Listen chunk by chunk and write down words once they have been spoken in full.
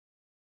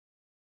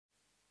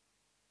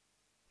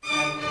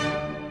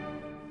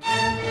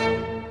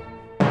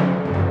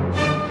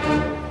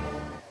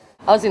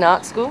I was in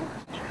art school,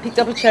 picked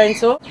up a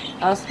chainsaw,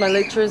 asked my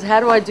lecturers, how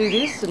do I do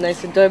this? And they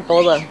said, don't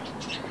bother,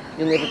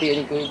 you'll never be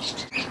any good.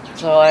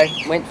 So I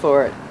went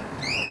for it.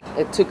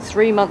 It took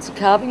 3 months of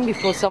carving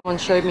before someone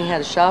showed me how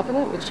to sharpen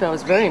it, which I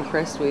was very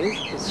impressed with,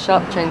 because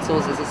sharp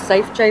chainsaws is a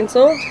safe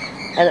chainsaw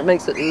and it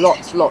makes it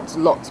lots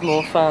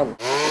more fun.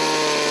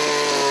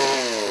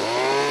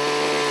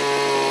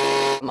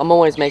 I'm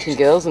always making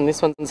girls, and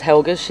this one's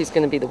Helga. She's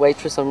going to be the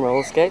waitress on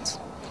roller skates.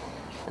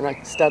 And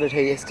I started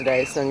her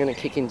yesterday, so I'm going to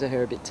kick into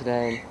her a bit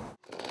today.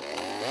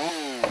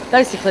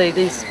 Basically,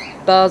 these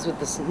bars with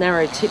the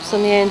narrow tips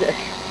on the end are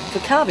for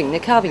carving. They're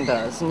carving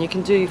bars, and you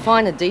can do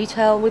finer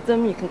detail with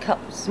them. You can cut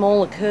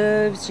smaller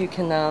curves. You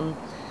can,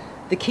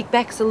 the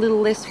kickback's a little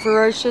less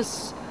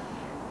ferocious.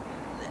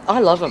 I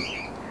love them.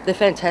 They're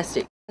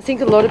fantastic. I think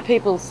a lot of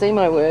people see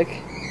my work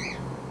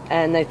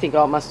and they think,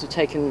 oh, it must have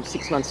taken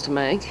 6 months to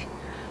make,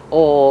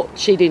 or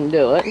she didn't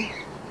do it,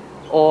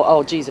 or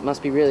oh geez, it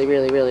must be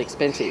really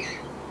expensive.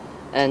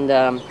 And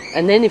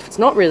then if it's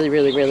not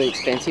really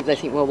expensive, they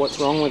think, well, what's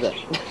wrong with it?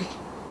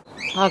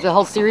 I have a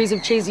whole series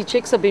of cheesy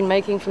chicks I've been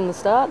making from the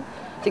start.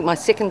 I think my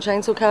second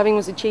chainsaw carving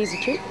was a cheesy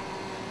chick.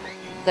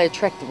 They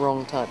attract the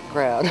wrong type of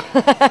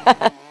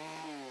crowd.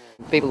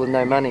 People with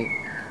no money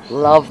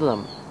love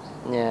them.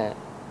 Yeah,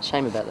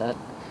 shame about that.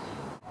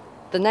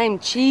 The name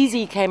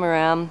cheesy came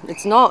around.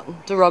 It's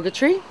not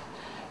derogatory,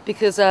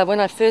 because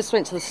when I first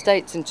went to the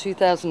States in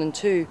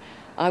 2002,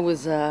 I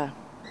was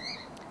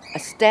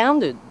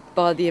astounded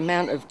by the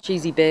amount of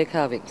cheesy bear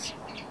carvings.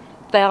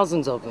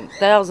 Thousands of them,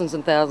 thousands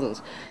and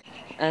thousands.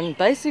 And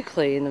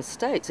basically in the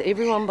States,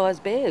 everyone buys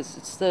bears.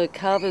 It's the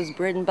carver's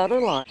bread and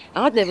butter line.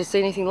 I'd never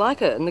seen anything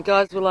like it. And the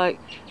guys were like,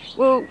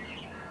 well,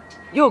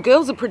 your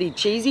girls are pretty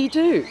cheesy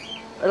too.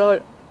 And I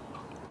went,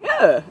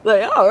 yeah,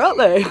 they are, aren't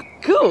they?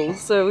 Cool.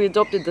 So we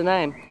adopted the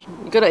name.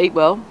 You gotta eat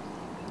well.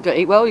 You gotta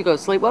eat well, you gotta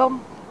sleep well,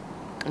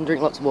 and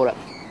drink lots of water.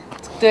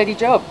 It's a dirty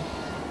job.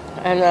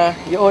 And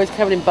you're always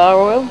covered in bar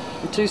oil,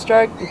 and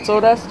two-stroke, and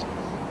sawdust.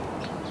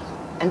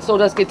 And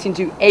sawdust gets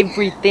into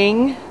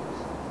everything.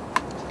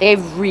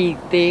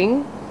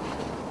 Everything.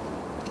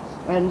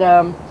 And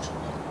yeah,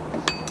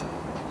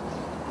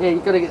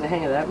 you've got to get the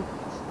hang of that.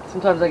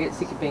 Sometimes I get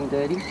sick of being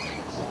dirty.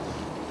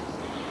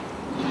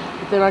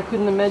 But then I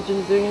couldn't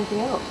imagine doing anything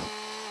else.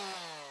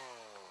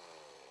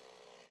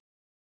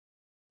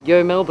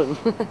 Yo, Melbourne.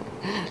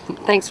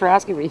 Thanks for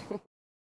asking me.